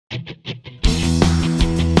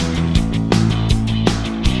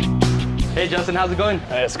Hey Justin, how's it going?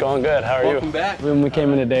 Hey, it's going good. How are you? Welcome back. When we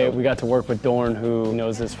came in today, we got to work with Dorn, who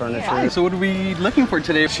knows this furniture. Hi, so what are we looking for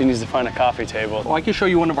today? She needs to find a coffee table. Well, I can show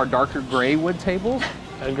you one of our darker gray wood tables.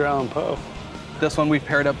 Edgar Allan Poe. This one we've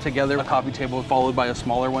paired up together, a coffee table followed by a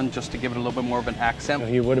smaller one just to give it a little bit more of an accent.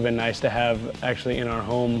 He would have been nice to have actually in our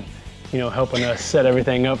home, you know, helping us set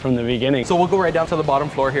everything up from the beginning. So we'll go right down to the bottom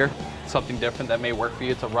floor here. Something different that may work for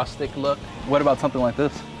you. It's a rustic look. What about something like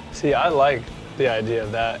this? See, I like the idea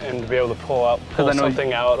of that and to be able to pull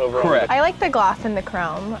something out over. Correct. I like the gloss in the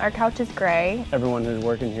chrome. Our couch is gray. Everyone who's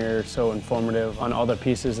working here is so informative on all the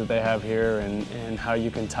pieces that they have here and how you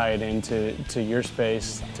can tie it into your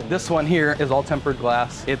space. This one here is all tempered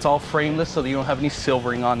glass. It's all frameless so that you don't have any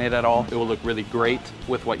silvering on it at all. It will look really great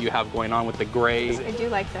with what you have going on with the gray. I do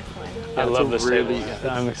like this one. I love this table.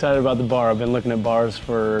 I'm excited about the bar. I've been looking at bars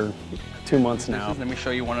for 2 months now. Let me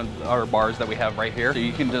show you one of our bars that we have right here. So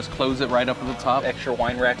you can just close it right up at the top. Extra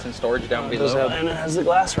wine racks and storage down below. And it has the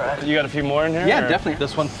glass rack. You got a few more in here? Yeah, definitely.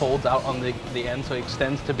 This one folds out on the end, so it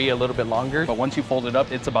extends to be a little bit longer. But once you fold it up,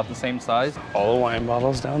 it's about the same size. All the wine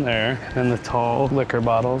bottles down there, and the tall liquor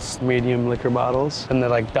bottles, medium liquor bottles, and the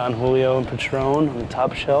like Don Julio and Patron on the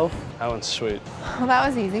top shelf. That one's sweet. Well, that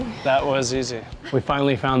was easy. That was easy. We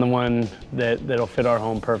finally found the one that'll fit our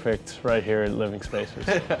home perfect right here at Living Spaces.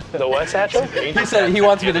 The what satchel? He said he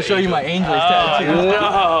wants me to show you my Angels tattoo.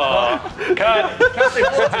 No! Cut!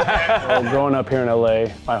 Well, growing up here in LA,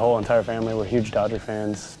 my whole entire family were huge Dodger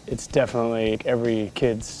fans. It's definitely every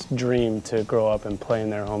kid's dream to grow up and play in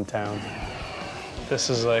their hometown. This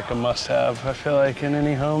is like a must-have, I feel like, in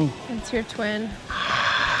any home. It's your twin.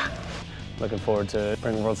 Looking forward to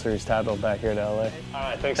bringing World Series title back here to LA. All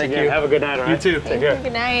right, thanks Thank again. you. Have a good night, all right? You too. Take care.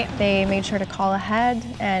 Good night. They made sure to call ahead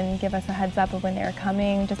and give us a heads up of when they were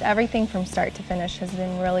coming. Just everything from start to finish has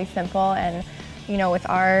been really simple, and you know, with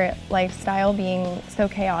our lifestyle being so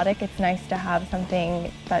chaotic, it's nice to have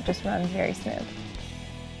something that just runs very smooth.